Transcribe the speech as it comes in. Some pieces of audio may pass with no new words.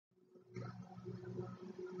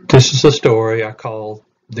This is a story I call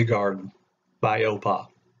The Garden by Opa.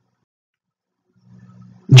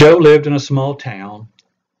 Joe lived in a small town.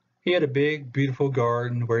 He had a big, beautiful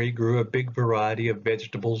garden where he grew a big variety of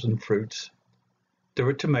vegetables and fruits. There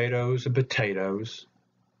were tomatoes and potatoes,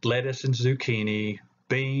 lettuce and zucchini,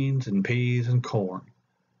 beans and peas and corn.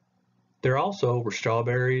 There also were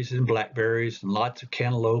strawberries and blackberries and lots of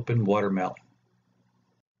cantaloupe and watermelon.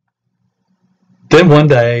 Then one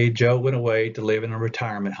day, Joe went away to live in a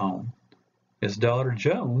retirement home. His daughter,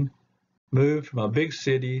 Joan, moved from a big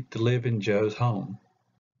city to live in Joe's home.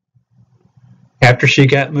 After she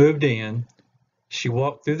got moved in, she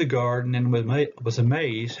walked through the garden and was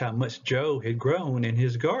amazed how much Joe had grown in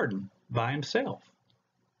his garden by himself.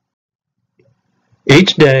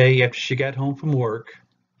 Each day after she got home from work,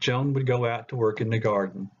 Joan would go out to work in the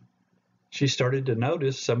garden. She started to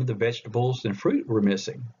notice some of the vegetables and fruit were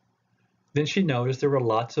missing. Then she noticed there were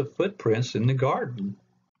lots of footprints in the garden.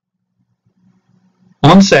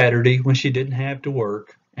 On Saturday, when she didn't have to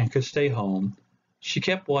work and could stay home, she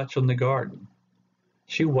kept watch on the garden.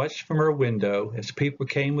 She watched from her window as people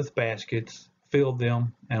came with baskets, filled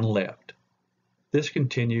them, and left. This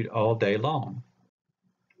continued all day long.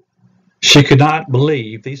 She could not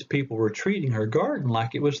believe these people were treating her garden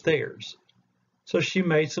like it was theirs. So she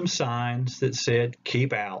made some signs that said,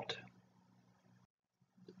 "Keep out."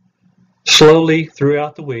 Slowly,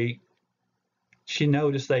 throughout the week, she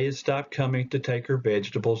noticed they had stopped coming to take her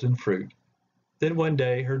vegetables and fruit. Then one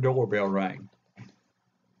day her doorbell rang.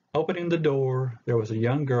 Opening the door, there was a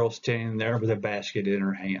young girl standing there with a basket in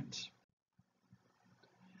her hands.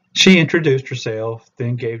 She introduced herself,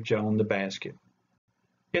 then gave Joan the basket.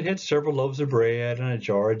 It had several loaves of bread and a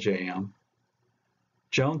jar of jam.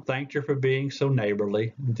 Joan thanked her for being so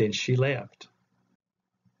neighborly, and then she left.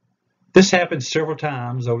 This happened several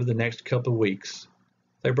times over the next couple of weeks.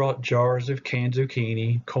 They brought jars of canned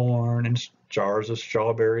zucchini, corn, and jars of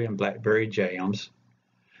strawberry and blackberry jams.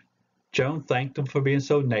 Joan thanked them for being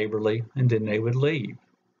so neighborly, and then they would leave.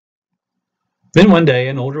 Then one day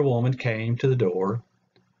an older woman came to the door.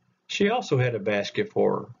 She also had a basket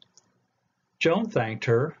for her. Joan thanked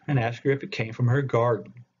her and asked her if it came from her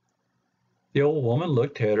garden. The old woman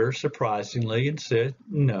looked at her surprisingly and said,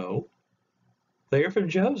 "No, they are from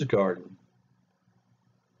Joe's garden."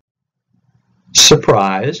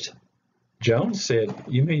 Surprised, Joan said,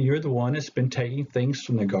 "You mean you're the one that's been taking things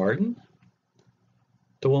from the garden?"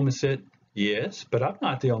 The woman said, "Yes, but I'm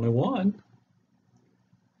not the only one."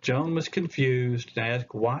 Joan was confused and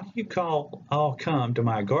asked, "Why do you all come to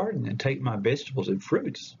my garden and take my vegetables and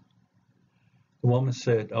fruits?" The woman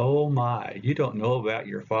said, "Oh my, you don't know about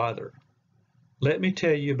your father. Let me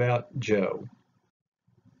tell you about Joe.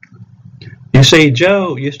 You see,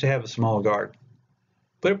 Joe used to have a small garden,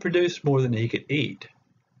 but it produced more than he could eat.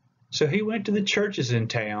 So he went to the churches in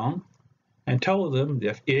town and told them that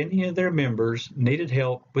if any of their members needed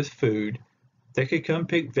help with food, they could come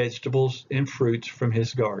pick vegetables and fruits from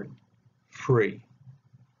his garden, free.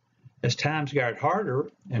 As times got harder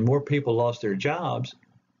and more people lost their jobs,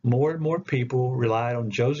 more and more people relied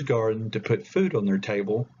on Joe's garden to put food on their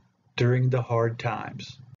table during the hard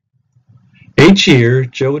times. Each year,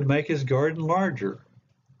 Joe would make his garden larger.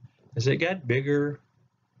 As it got bigger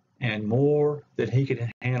and more than he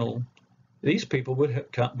could handle, these people would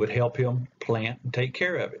help him plant and take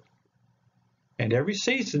care of it. And every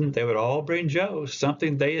season, they would all bring Joe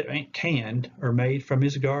something they had canned or made from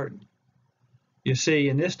his garden. You see,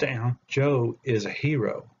 in this town, Joe is a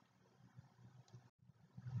hero.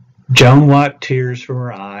 Joan wiped tears from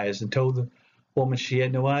her eyes and told the woman she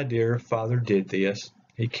had no idea her father did this.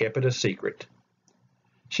 He kept it a secret.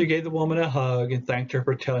 She gave the woman a hug and thanked her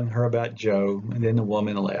for telling her about Joe, and then the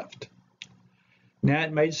woman left. Now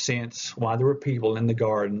it made sense why there were people in the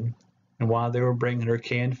garden and why they were bringing her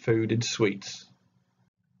canned food and sweets.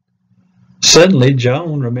 Suddenly,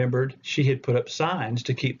 Joan remembered she had put up signs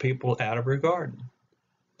to keep people out of her garden.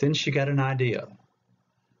 Then she got an idea.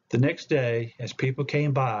 The next day, as people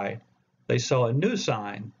came by, they saw a new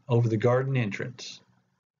sign over the garden entrance.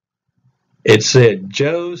 It said,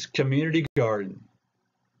 "Joe's Community Garden.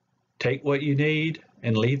 Take what you need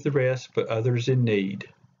and leave the rest for others in need."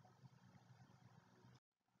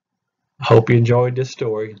 I hope you enjoyed this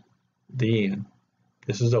story. The end.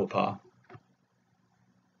 This is Opa.